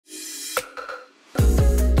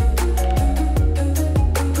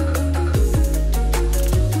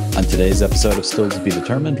today's episode of Still to Be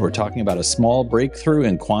Determined, we're talking about a small breakthrough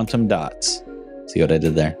in quantum dots. See what I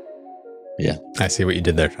did there? Yeah. I see what you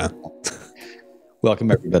did there, John. Welcome,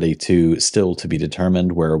 everybody, to Still to Be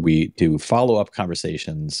Determined, where we do follow-up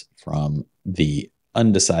conversations from the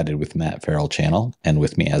Undecided with Matt Farrell channel. And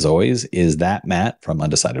with me, as always, is that Matt from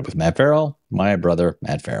Undecided with Matt Farrell, my brother,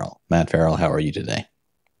 Matt Farrell. Matt Farrell, how are you today?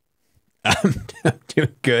 I'm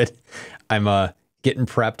doing good. I'm getting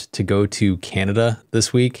prepped to go to Canada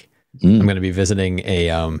this week. I'm going to be visiting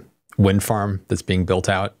a wind farm that's being built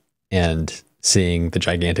out and seeing the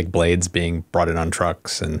gigantic blades being brought in on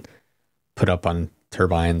trucks and put up on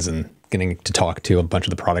turbines, and getting to talk to a bunch of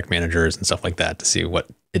the product managers and stuff like that to see what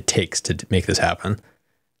it takes to make this happen.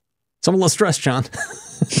 So I'm a little stressed, John.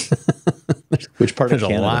 Which part of Canada?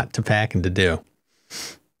 There's a lot to pack and to do.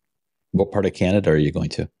 What part of Canada are you going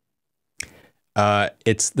to?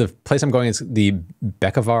 It's the place I'm going is the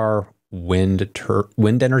Bécancour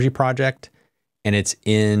wind energy project, and it's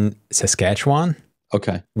in Saskatchewan.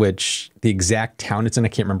 Okay. Which the exact town it's in, I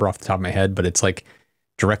can't remember off the top of my head, but it's like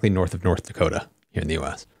directly north of North Dakota here in the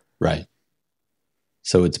U.S. Right.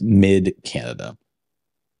 So it's mid-Canada.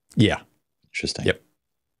 Yeah. Interesting. Yep.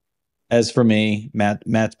 As for me,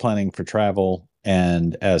 Matt's planning for travel.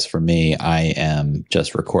 And as for me, I am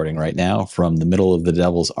just recording right now from the middle of the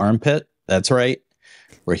devil's armpit. That's right.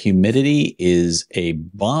 Where humidity is a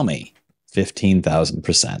balmy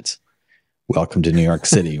 15,000%. Welcome to New York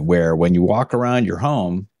City, where when you walk around your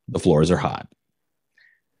home, the floors are hot.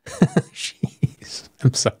 Jeez,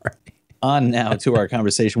 I'm sorry. On now to our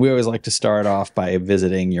conversation. We always like to start off by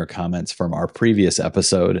visiting your comments from our previous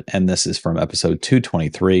episode, and this is from episode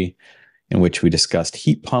 223, in which we discussed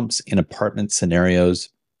heat pumps in apartment scenarios.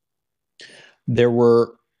 There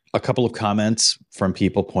were a couple of comments from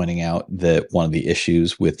people pointing out that one of the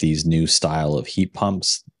issues with these new style of heat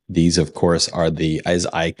pumps, these, of course, are as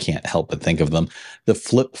I can't help but think of them, the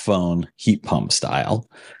flip phone heat pump style.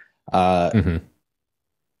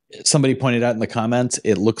 Somebody pointed out in the comments,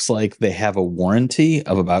 it looks like they have a warranty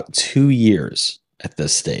of about 2 years at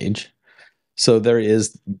this stage. So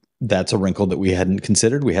that's a wrinkle that we hadn't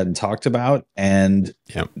considered, we hadn't talked about. And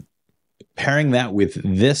pairing that with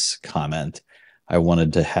this comment, I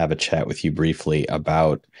wanted to have a chat with you briefly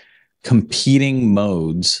about competing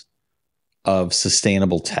modes of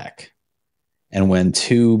sustainable tech. And when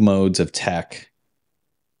two modes of tech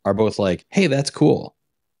are both like, hey, that's cool,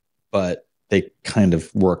 but they kind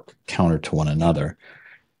of work counter to one another.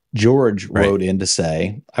 George wrote in to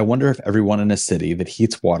say, I wonder if everyone in a city that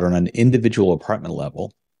heats water on an individual apartment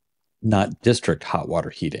level, not district hot water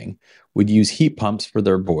heating, would use heat pumps for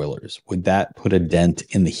their boilers. Would that put a dent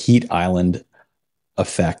in the heat island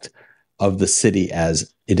effect of the city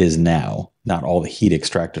as it is now? Not all the heat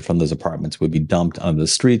extracted from those apartments would be dumped onto the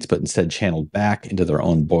streets, but instead channeled back into their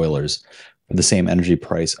own boilers. For the same energy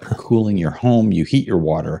price of cooling your home, you heat your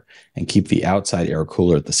water and keep the outside air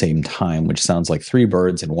cooler at the same time, which sounds like three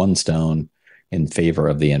birds and one stone in favor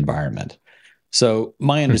of the environment. So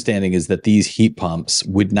my understanding is that these heat pumps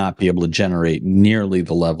would not be able to generate nearly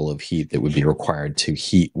the level of heat that would be required to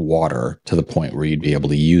heat water to the point where you'd be able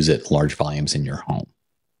to use it large volumes in your home.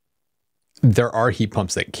 There are heat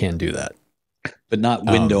pumps that can do that. But not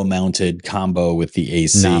window mounted combo with the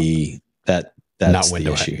AC. That's not the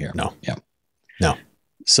window issue here. No. Yeah. No.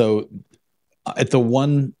 So at the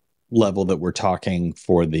one level that we're talking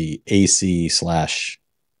for the AC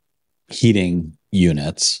 / heating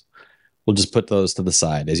units, we'll just put those to the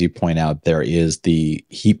side. As you point out, there is the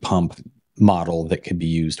heat pump model that could be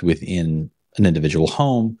used within an individual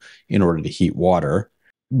home in order to heat water.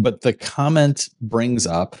 But the comment brings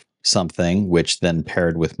up something which then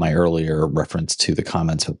paired with my earlier reference to the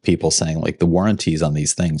comments of people saying like the warranties on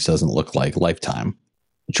these things doesn't look like lifetime.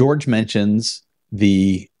 George mentions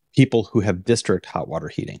the people who have district hot water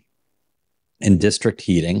heating. And district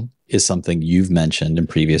heating is something you've mentioned in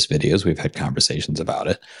previous videos. We've had conversations about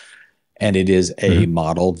it. And it is a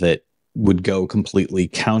model that would go completely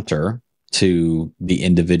counter to the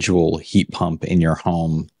individual heat pump in your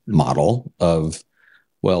home model of,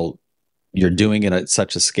 well, you're doing it at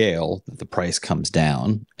such a scale that the price comes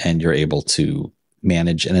down and you're able to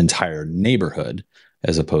manage an entire neighborhood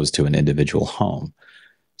as opposed to an individual home.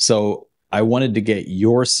 So I wanted to get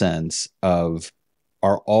your sense of,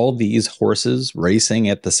 are all these horses racing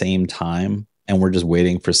at the same time and we're just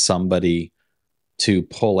waiting for somebody to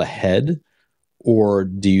pull ahead? Or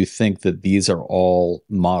do you think that these are all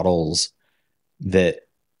models that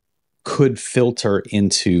could filter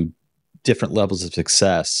into different levels of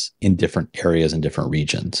success in different areas and different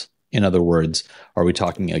regions? In other words, are we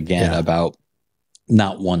talking again about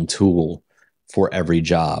not one tool for every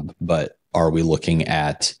job, but are we looking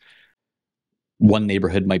at one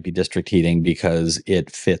neighborhood might be district heating because it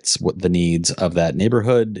fits what the needs of that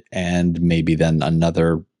neighborhood, and maybe then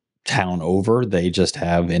another town over, they just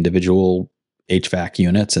have individual HVAC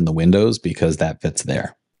units in the windows because that fits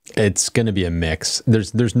there. It's going to be a mix.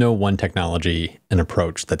 There's no one technology and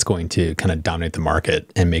approach that's going to kind of dominate the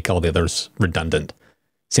market and make all the others redundant.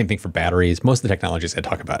 Same thing for batteries. Most of the technologies I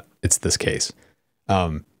talk about, it's this case.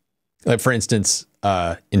 Like for instance,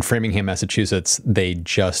 in Framingham, Massachusetts, they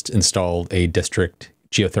just installed a district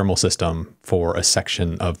geothermal system for a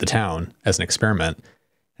section of the town as an experiment.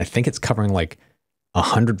 I think it's covering like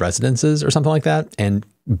 100 residences or something like that and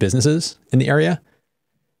businesses in the area.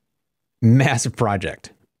 Massive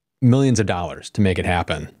project, millions of dollars to make it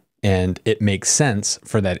happen. And it makes sense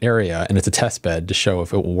for that area. And it's a test bed to show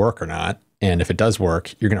if it will work or not. And if it does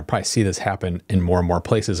work, you're going to probably see this happen in more and more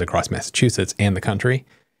places across Massachusetts and the country.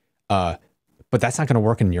 But that's not going to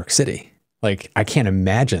work in New York City. Like, I can't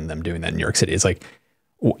imagine them doing that in New York City. It's like,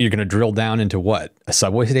 you're going to drill down into what? A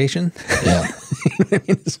subway station? Yeah. I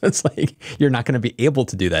mean, so it's like, you're not going to be able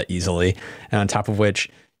to do that easily. And on top of which,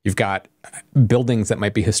 you've got buildings that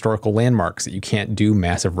might be historical landmarks that you can't do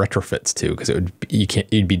massive retrofits to because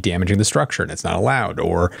you'd be damaging the structure and it's not allowed,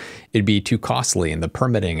 or it'd be too costly in the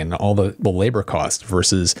permitting and all the labor costs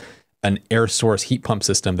versus an air source heat pump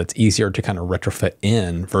system that's easier to kind of retrofit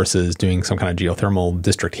in versus doing some kind of geothermal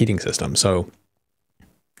district heating system. So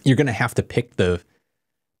you're going to have to pick the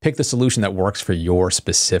solution that works for your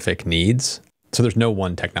specific needs. So there's no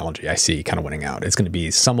one technology I see kind of winning out. It's going to be,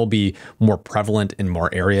 some will be more prevalent in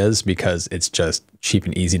more areas because it's just cheap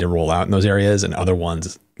and easy to roll out in those areas. And other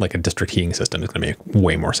ones, like a district heating system, is going to make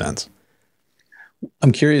way more sense.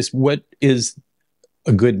 I'm curious, what is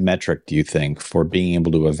a good metric, do you think, for being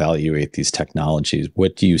able to evaluate these technologies?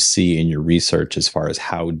 What do you see in your research as far as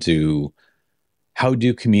how do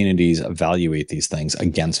communities evaluate these things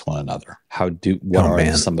against one another? What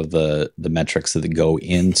are some of the metrics that go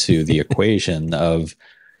into the equation of,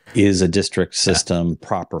 is a district system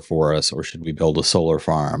proper for us, or should we build a solar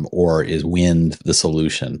farm, or is wind the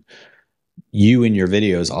solution? You in your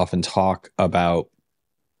videos often talk about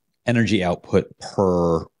energy output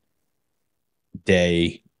per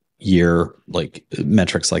day, year, like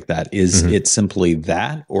metrics like that. Is it simply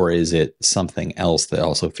that, or is it something else that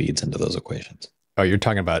also feeds into those equations? Oh, you're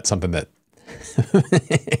talking about something that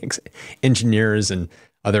engineers and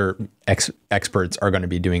other experts are going to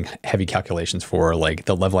be doing heavy calculations for, like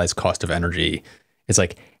the levelized cost of energy. It's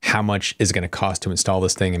like, how much is it going to cost to install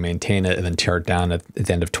this thing and maintain it and then tear it down at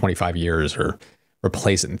the end of 25 years or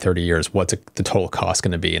replace it in 30 years? What's the total cost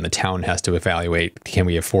going to be? And the town has to evaluate, can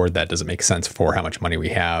we afford that? Does it make sense for how much money we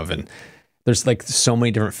have? And there's like so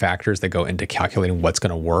many different factors that go into calculating what's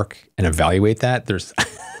going to work and evaluate that.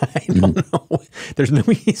 I don't know. There's no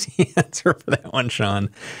easy answer for that one,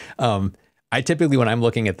 Sean. I typically, when I'm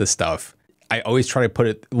looking at this stuff, I always try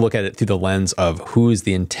to look at it through the lens of who is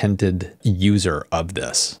the intended user of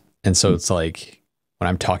this. And so it's like, when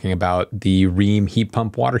I'm talking about the Rheem heat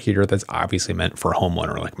pump water heater, that's obviously meant for a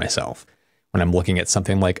homeowner like myself. When I'm looking at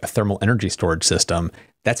something like a thermal energy storage system,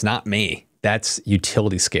 that's not me. That's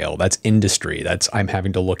utility scale. That's industry. I'm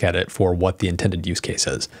having to look at it for what the intended use case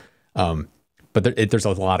is. But there's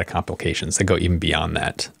a lot of complications that go even beyond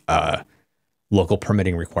that. Local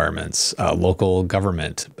permitting requirements, local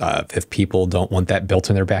government. If people don't want that built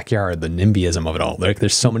in their backyard, the NIMBYism of it all.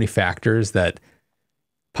 There's so many factors that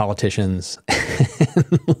politicians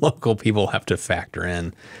and local people have to factor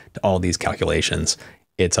in to all these calculations.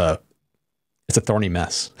 It's a thorny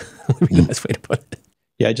mess. Would be the best way to put it.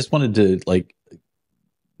 Yeah, I just wanted to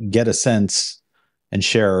get a sense and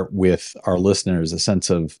share with our listeners a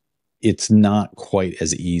sense of, it's not quite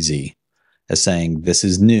as easy as saying this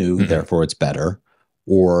is new, therefore it's better,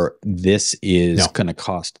 or this is going to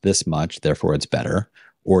cost this much, therefore it's better,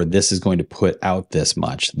 or this is going to put out this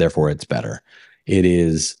much, therefore it's better. It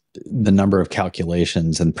is the number of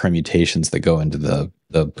calculations and permutations that go into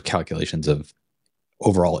the calculations of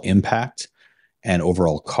overall impact and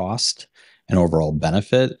overall cost and overall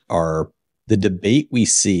benefit. Are the debate we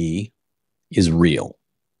see is real,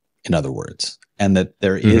 in other words, and that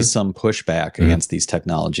there is some pushback against these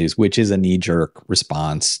technologies, which is a knee-jerk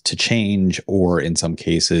response to change, or in some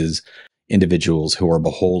cases, individuals who are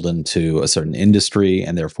beholden to a certain industry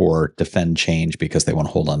and therefore defend change because they want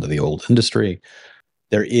to hold on to the old industry.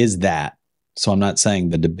 There is that. So I'm not saying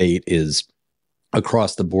the debate is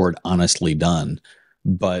across the board honestly done,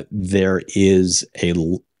 but there is a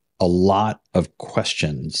lot of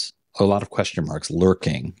questions, a lot of question marks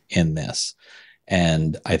lurking in this.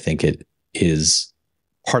 And I think it is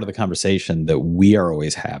part of the conversation that we are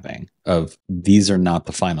always having of these are not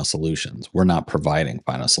the final solutions. We're not providing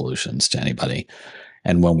final solutions to anybody.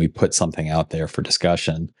 And when we put something out there for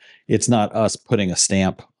discussion, it's not us putting a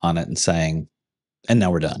stamp on it and saying, and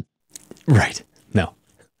now we're done. Right. No,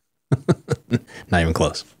 not even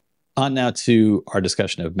close. On now to our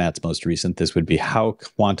discussion of Matt's most recent. This would be how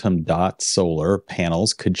quantum dot solar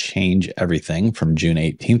panels could change everything from June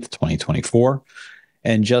 18th, 2024.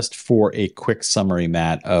 And just for a quick summary,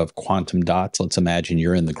 Matt, of quantum dots, let's imagine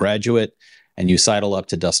you're in The Graduate and you sidle up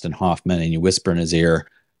to Dustin Hoffman and you whisper in his ear,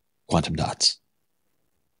 quantum dots.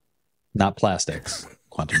 Not plastics,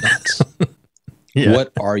 quantum dots. Yeah.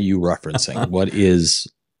 What are you referencing? What is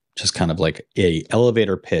just kind of like a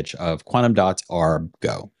elevator pitch of quantum dots are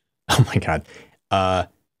go? Oh my God.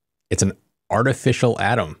 It's an artificial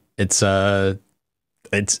atom. It's oh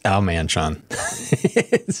man, Sean.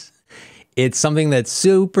 It's something that's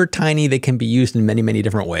super tiny that can be used in many, many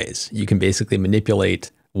different ways. You can basically manipulate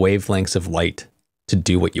wavelengths of light to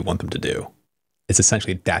do what you want them to do. It's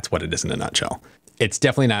essentially, that's what it is in a nutshell. It's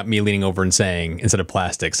definitely not me leaning over and saying, instead of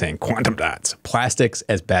plastic, saying quantum dots. Plastics,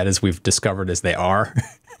 as bad as we've discovered as they are,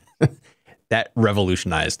 that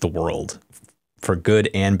revolutionized the world for good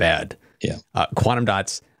and bad. Yeah. Quantum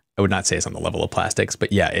dots, I would not say it's on the level of plastics,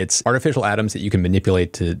 but yeah, it's artificial atoms that you can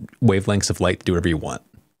manipulate to wavelengths of light to do whatever you want.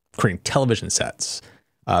 Creating television sets,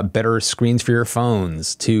 better screens for your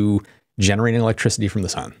phones, to generating electricity from the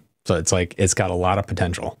sun. So it's like, it's got a lot of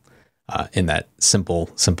potential in that simple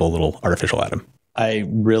little artificial atom. I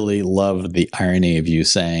really love the irony of you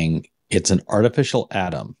saying it's an artificial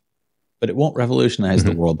atom, but it won't revolutionize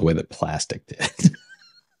the world the way that plastic did.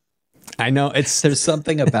 I know there's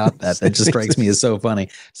something about that just strikes me as so funny.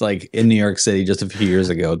 It's like in New York City just a few years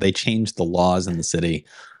ago, they changed the laws in the city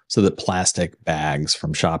so that plastic bags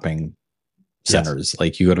from shopping centers,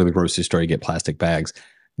 like you go to the grocery store, you get plastic bags.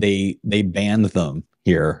 They banned them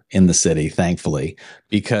here in the city, thankfully,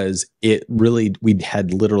 because we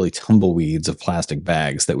had literally tumbleweeds of plastic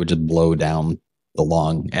bags that would just blow down the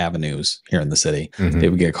long avenues here in the city. They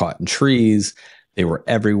would get caught in trees. They were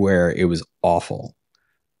everywhere. It was awful.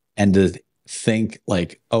 And to think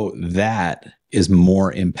like, oh, that is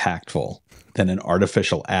more impactful than an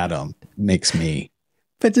artificial atom makes me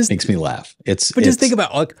laugh. Just think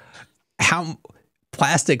about like how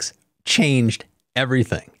plastics changed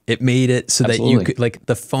everything. It made it so absolutely. That you could, like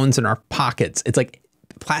the phones in our pockets. It's like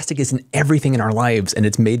plastic is in everything in our lives, and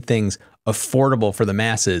it's made things affordable for the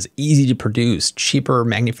masses, easy to produce, cheaper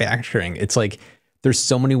manufacturing. It's like there's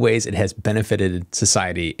so many ways it has benefited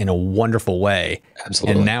society in a wonderful way.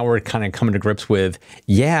 Absolutely. And now we're kind of coming to grips with,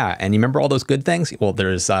 yeah, and you remember all those good things? Well,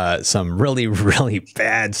 there's some really, really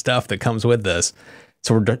bad stuff that comes with this.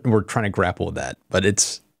 So we're trying to grapple with that. But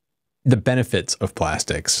it's the benefits of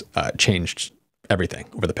plastics changed everything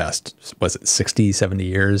over the past, was it 60, 70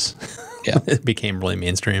 years? Yeah. It became really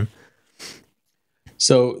mainstream.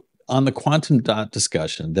 So on the quantum dot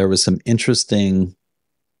discussion, there was some interesting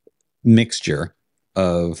mixture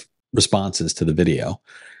of responses to the video.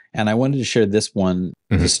 And I wanted to share this one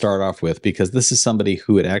to start off with, because this is somebody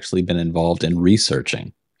who had actually been involved in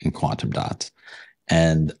researching in quantum dots.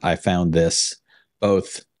 And I found this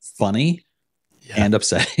both funny and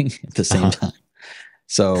upsetting at the same time.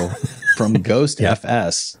 So from Ghost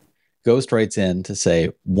FS, Ghost writes in to say,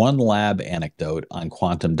 one lab anecdote on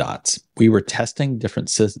quantum dots. We were testing different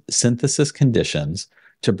synthesis conditions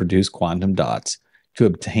to produce quantum dots to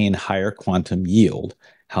obtain higher quantum yield,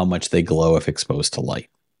 how much they glow if exposed to light.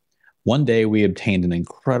 One day we obtained an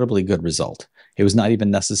incredibly good result. It was not even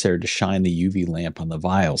necessary to shine the UV lamp on the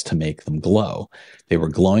vials to make them glow. They were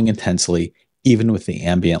glowing intensely, even with the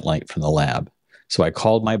ambient light from the lab. So I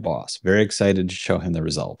called my boss, very excited to show him the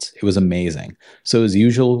results. It was amazing. So as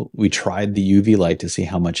usual, we tried the UV light to see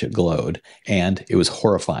how much it glowed, and it was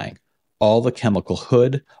horrifying. All the chemical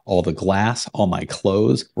hood, all the glass, all my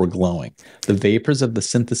clothes were glowing. The vapors of the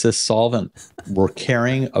synthesis solvent were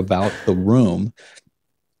carrying about the room,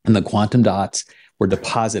 and the quantum dots were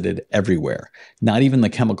deposited everywhere. Not even the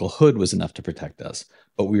chemical hood was enough to protect us,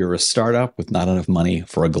 but we were a startup with not enough money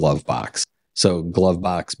for a glove box. So glove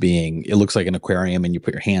box being, it looks like an aquarium and you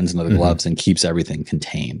put your hands into the gloves and keeps everything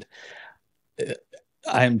contained.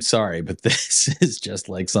 I'm sorry, but this is just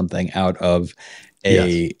like something out of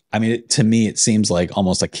I mean, to me, it seems like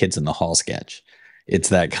almost a Kids in the Hall sketch. It's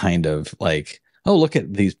that kind of like, oh, look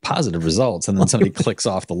at these positive results. And then somebody clicks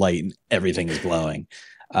off the light and everything is glowing.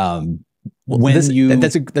 That's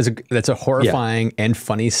a horrifying and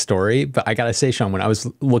funny story. But I got to say, Sean, when I was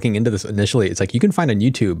looking into this initially, it's like you can find on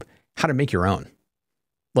YouTube how to make your own.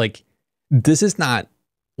 Like, this is not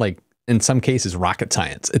like in some cases, rocket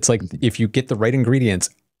science. It's like if you get the right ingredients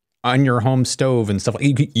on your home stove and stuff,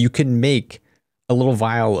 you can make a little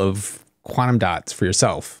vial of quantum dots for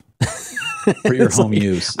yourself. For your home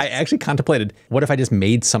use. I actually contemplated, what if I just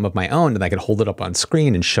made some of my own and I could hold it up on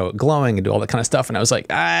screen and show it glowing and do all that kind of stuff. And I was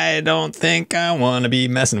like, I don't think I want to be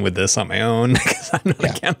messing with this on my own because I'm not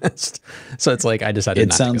a chemist. So it's like, I decided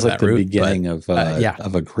not to go that route. It sounds like the beginning of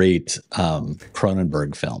a great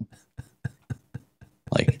Cronenberg film.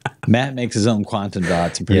 Like Matt makes his own quantum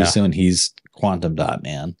dots and pretty soon he's quantum dot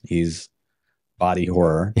man. He's body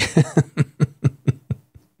horror.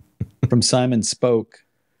 From Simon Spoke.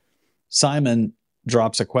 Simon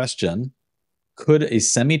drops a question. Could a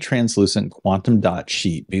semi-translucent quantum dot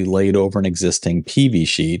sheet be laid over an existing PV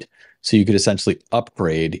sheet so you could essentially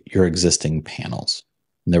upgrade your existing panels?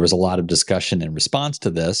 And there was a lot of discussion in response to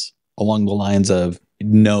this along the lines of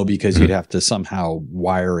no, because you'd have to somehow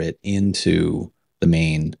wire it into the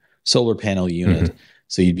main solar panel unit.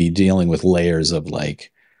 So you'd be dealing with layers of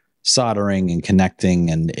like soldering and connecting,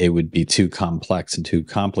 and it would be too complex and too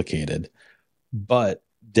complicated. But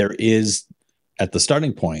there is, at the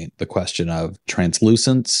starting point, the question of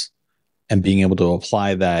translucence and being able to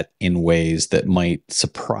apply that in ways that might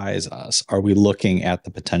surprise us. Are we looking at the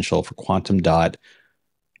potential for quantum dot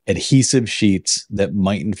adhesive sheets that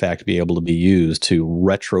might in fact be able to be used to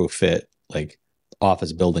retrofit like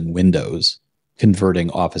office building windows, converting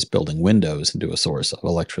office building windows into a source of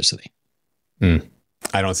electricity?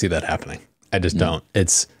 I don't see that happening. I just don't.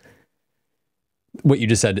 It's what you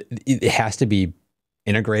just said. It has to be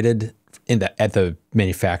integrated at the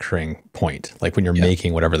manufacturing point. Like when you're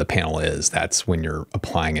making whatever the panel is, that's when you're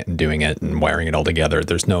applying it and doing it and wiring it all together.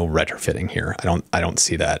 There's no retrofitting here. I don't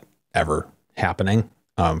see that ever happening.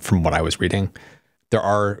 From what I was reading, there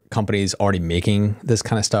are companies already making this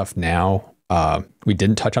kind of stuff now. We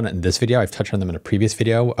didn't touch on it in this video. I've touched on them in a previous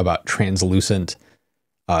video about translucent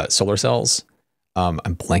solar cells. I'm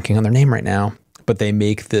blanking on their name right now, but they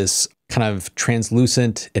make this kind of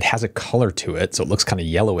translucent. It has a color to it, so it looks kind of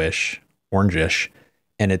yellowish, orangish,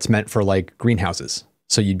 and it's meant for like greenhouses.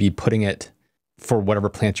 So you'd be putting it for whatever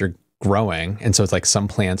plants you're growing, and so it's like some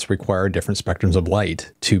plants require different spectrums of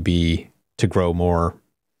light to grow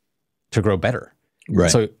better.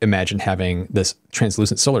 Right. So imagine having this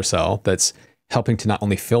translucent solar cell that's helping to not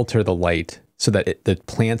only filter the light so that the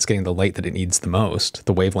plant's getting the light that it needs the most,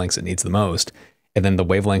 the wavelengths it needs the most, and then the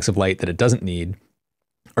wavelengths of light that it doesn't need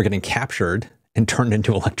are getting captured and turned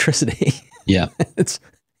into electricity. Yeah. It's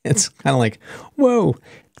kind of like, whoa,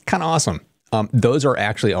 kind of awesome. Those are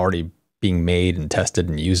actually already being made and tested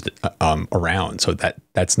and used around. So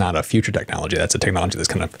that's not a future technology. That's a technology that's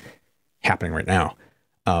kind of happening right now.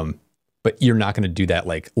 But you're not going to do that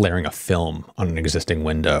like layering a film on an existing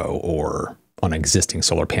window or on an existing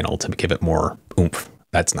solar panel to give it more oomph.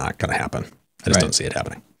 That's not going to happen. I just don't see it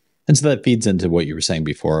happening. And so that feeds into what you were saying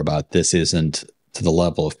before about this isn't to the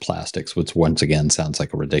level of plastics, which once again sounds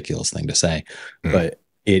like a ridiculous thing to say, but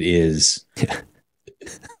it is.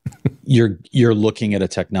 You're looking at a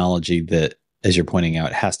technology that, as you're pointing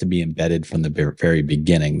out, has to be embedded from the very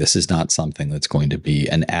beginning. This is not something that's going to be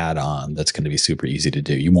an add-on that's going to be super easy to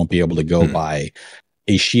do. You won't be able to go buy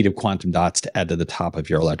a sheet of quantum dots to add to the top of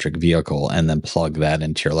your electric vehicle and then plug that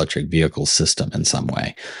into your electric vehicle system in some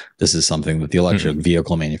way. This is something that the electric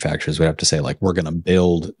vehicle manufacturers would have to say, like, we're going to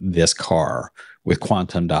build this car with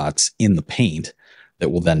quantum dots in the paint that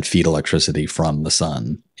will then feed electricity from the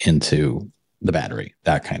sun into the battery,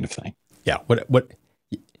 that kind of thing. Yeah.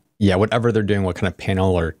 Whatever they're doing, what kind of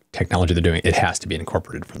panel or technology they're doing, it has to be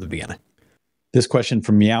incorporated from the beginning. This question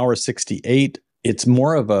from Meower68, it's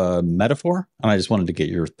more of a metaphor, and I just wanted to get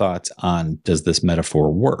your thoughts on, does this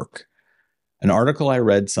metaphor work? An article I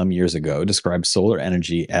read some years ago described solar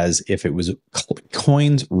energy as if it was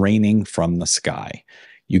coins raining from the sky.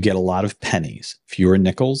 You get a lot of pennies, fewer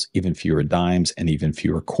nickels, even fewer dimes, and even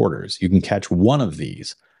fewer quarters. You can catch one of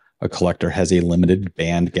these. A collector has a limited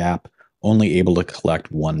band gap, only able to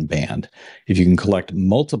collect one band. If you can collect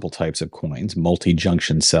multiple types of coins,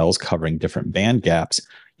 multi-junction cells covering different band gaps,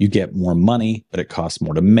 you get more money, but it costs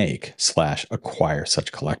more to make / acquire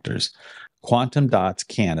such collectors. Quantum dots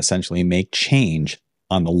can essentially make change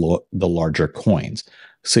on the larger coins.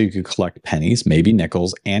 So you could collect pennies, maybe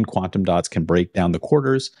nickels, and quantum dots can break down the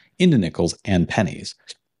quarters into nickels and pennies,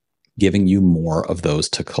 giving you more of those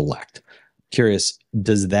to collect. Curious,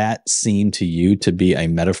 does that seem to you to be a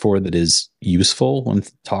metaphor that is useful when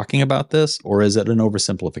talking about this, or is it an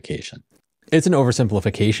oversimplification? It's an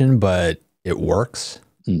oversimplification, but it works.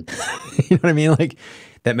 You know what I mean? Like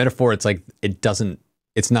that metaphor, it's like,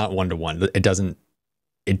 it's not one-to-one. It doesn't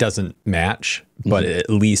it doesn't match, but it at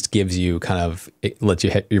least gives you it lets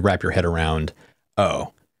you wrap your head around,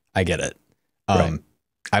 oh, I get it. Right.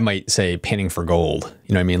 I might say painting for gold.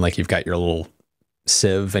 You know what I mean? Like you've got your little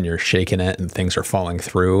sieve and you're shaking it and things are falling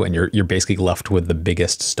through and you're basically left with the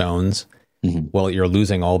biggest stones. Well, you're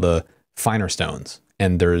losing all the finer stones.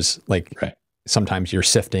 And there's like, sometimes you're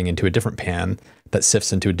sifting into a different pan that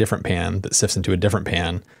sifts into a different pan that sifts into a different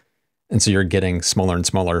pan. And so you're getting smaller and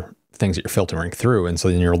smaller things that you're filtering through. And so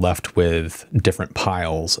then you're left with different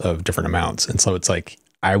piles of different amounts. And so it's like,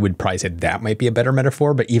 I would probably say that might be a better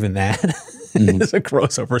metaphor, but even that is a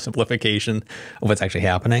gross oversimplification of what's actually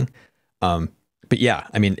happening. But yeah,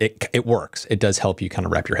 I mean, it works. It does help you kind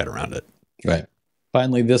of wrap your head around it. Right.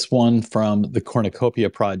 Finally, this one from the Cornucopia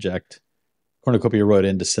Project. Cornucopia wrote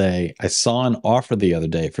in to say, I saw an offer the other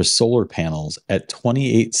day for solar panels at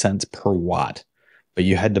 28 cents per watt, but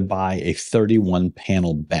you had to buy a 31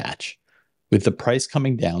 panel batch. With the price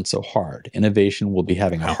coming down so hard, innovation will be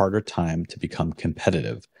having a harder time to become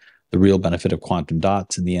competitive. The real benefit of quantum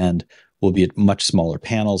dots in the end will be at much smaller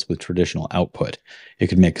panels with traditional output. It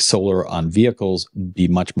could make solar on vehicles be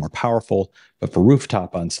much more powerful, but for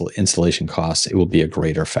rooftop installation costs, it will be a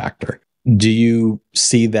greater factor. Do you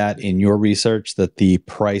see that in your research, that the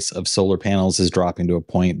price of solar panels is dropping to a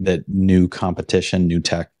point that new competition, new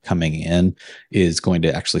tech coming in is going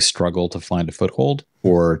to actually struggle to find a foothold?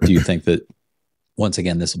 Or do you think that, once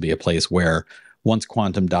again, this will be a place where once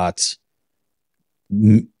quantum dots,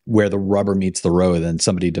 where the rubber meets the road and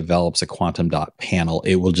somebody develops a quantum dot panel,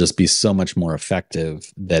 it will just be so much more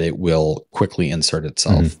effective that it will quickly insert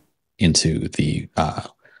itself into the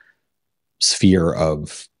sphere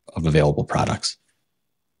of available products?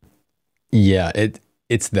 Yeah,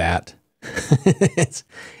 it's that.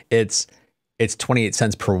 it's 28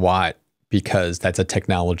 cents per watt because that's a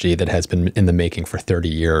technology that has been in the making for 30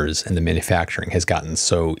 years and the manufacturing has gotten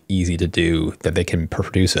so easy to do that they can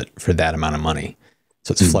produce it for that amount of money.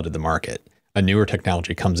 So it's flooded the market. A newer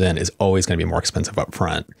technology comes in is always going to be more expensive up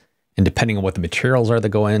front. And depending on what the materials are that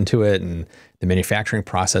go into it and the manufacturing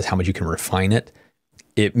process, how much you can refine it,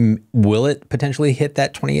 will it potentially hit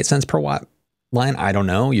that 28 cents per watt line? I don't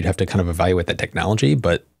know. You'd have to kind of evaluate that technology,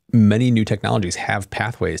 but many new technologies have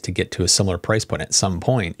pathways to get to a similar price point at some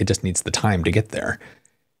point. It just needs the time to get there.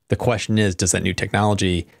 The question is, does that new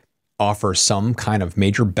technology offer some kind of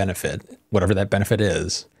major benefit, whatever that benefit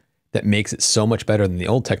is, that makes it so much better than the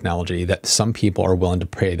old technology that some people are willing to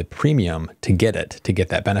pay the premium to get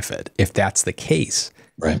that benefit? If that's the case,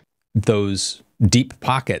 right, those deep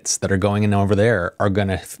pockets that are going in over there are going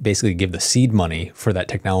to basically give the seed money for that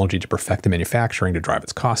technology to perfect the manufacturing, to drive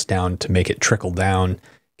its costs down, to make it trickle down,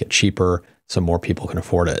 get cheaper so more people can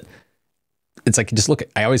afford it. It's like, just look at,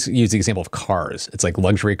 I always use the example of cars. It's like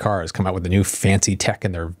luxury cars come out with the new fancy tech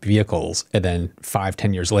in their vehicles. And then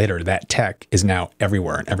 5-10 years later, that tech is now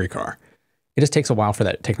everywhere in every car. It just takes a while for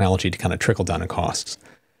that technology to kind of trickle down in costs.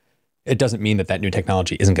 It doesn't mean that that new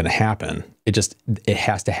technology isn't going to happen. It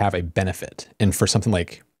has to have a benefit. And for something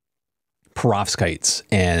like perovskites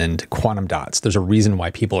and quantum dots, there's a reason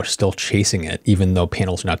why people are still chasing it, even though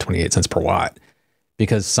panels are not 28 cents per watt,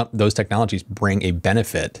 because those technologies bring a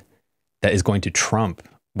benefit that is going to trump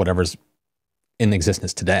whatever's in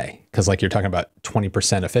existence today. Because like you're talking about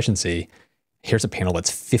 20% efficiency, here's a panel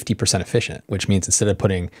that's 50% efficient, which means instead of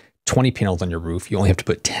putting 20 panels on your roof, you only have to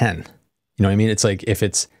put 10. You know what I mean? It's like, if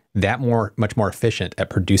it's that much more efficient at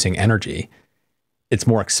producing energy, it's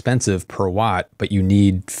more expensive per watt, but you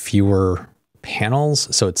need fewer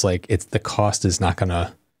panels. So it's like, the cost is not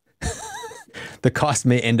gonna, the cost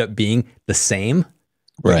may end up being the same,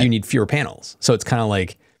 but you need fewer panels. So it's kind of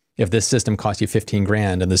like, if this system costs you 15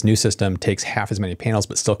 grand and this new system takes half as many panels,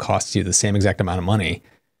 but still costs you the same exact amount of money,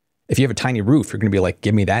 if you have a tiny roof, you're going to be like,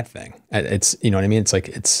 give me that thing. It's, you know what I mean? It's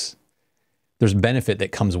like, there's benefit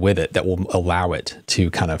that comes with it that will allow it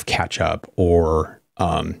to kind of catch up or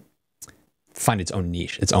find its own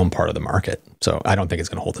niche, its own part of the market. So I don't think it's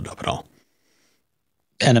going to hold it up at all.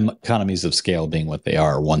 And economies of scale being what they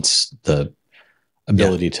are, once the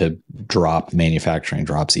ability to drop manufacturing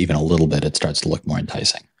drops even a little bit, it starts to look more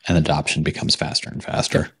enticing and adoption becomes faster and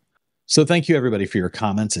faster. So thank you everybody for your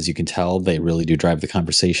comments. As you can tell, they really do drive the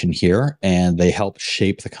conversation here, and they help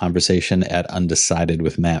shape the conversation at Undecided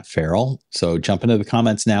with Matt Farrell. So jump into the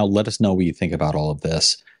comments now. Let us know what you think about all of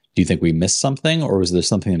this. Do you think we missed something, or was there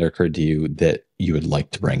something that occurred to you that you would like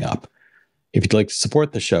to bring up? If you'd like to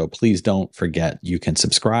support the show, please don't forget, you can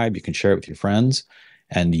subscribe, you can share it with your friends,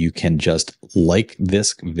 and you can just like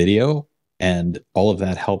this video, and all of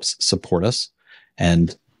that helps support us.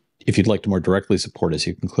 And if you'd like to more directly support us,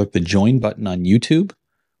 you can click the join button on YouTube,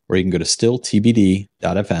 or you can go to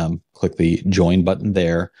stilltbd.fm, click the join button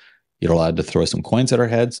there. You're allowed to throw some coins at our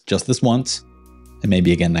heads just this once, and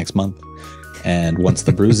maybe again next month. And once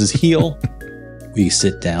the bruises heal, we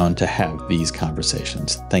sit down to have these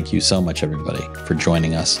conversations. Thank you so much, everybody, for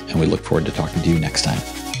joining us, and we look forward to talking to you next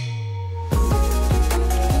time.